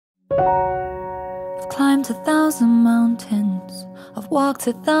I've climbed 1,000 mountains, I've walked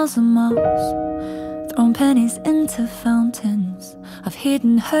 1,000 miles, thrown pennies into fountains, I've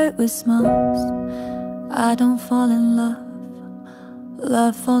hidden hurt with smiles. I don't fall in love,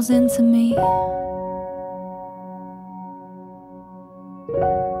 love falls into me.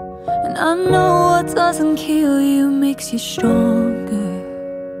 And I know what doesn't kill you makes you stronger,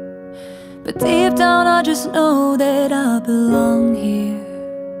 but deep down I just know that I belong here.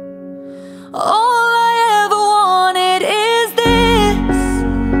 All I ever wanted is this,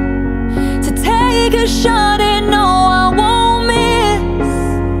 to take a shot and know I won't miss,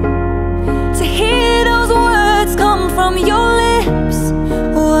 to hear those words come from your lips.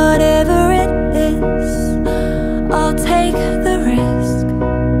 Whatever it is, I'll take the risk,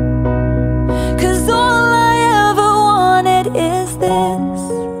 'cause all I ever wanted is this.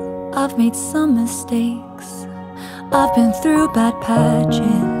 I've made some mistakes, I've been through bad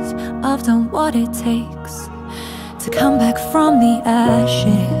patches, I've done what it takes to come back from the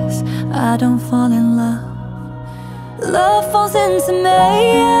ashes. I don't fall in love, love falls into me.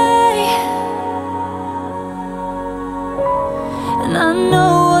 And I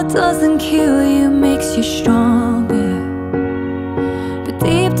know what doesn't kill you makes you stronger, but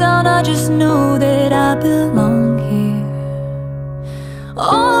deep down I just know that I belong here.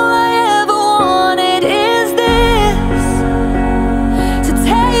 All I ever wanted is this, to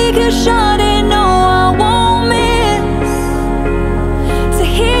take a shot and know I won't miss, to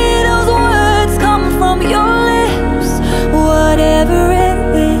hear those words come from your lips. Whatever it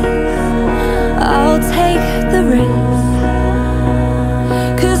is, I'll take the risk,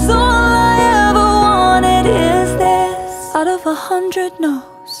 'cause all I ever wanted is this. Out of 100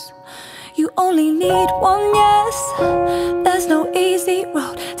 no's, you only need one yes. There's no easy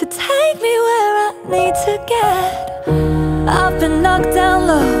road to take me where I need to get. I've been knocked down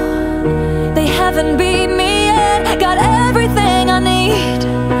low, they haven't beat me yet. Got everything I need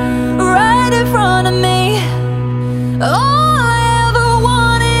right in front of me. All I ever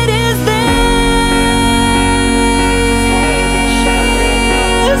wanted is this,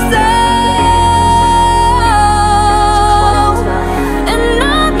 and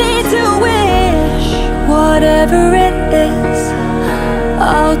I need to wish. Whatever it is,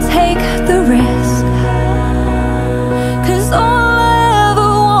 I'll take the risk, 'cause all I ever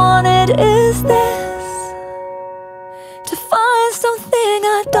wanted is this, to find something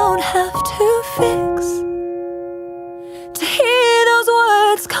I don't have to fix, to hear those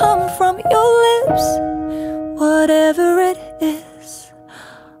words come from your lips. Whatever it is,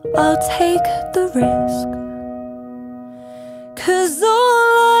 I'll take the risk, 'cause all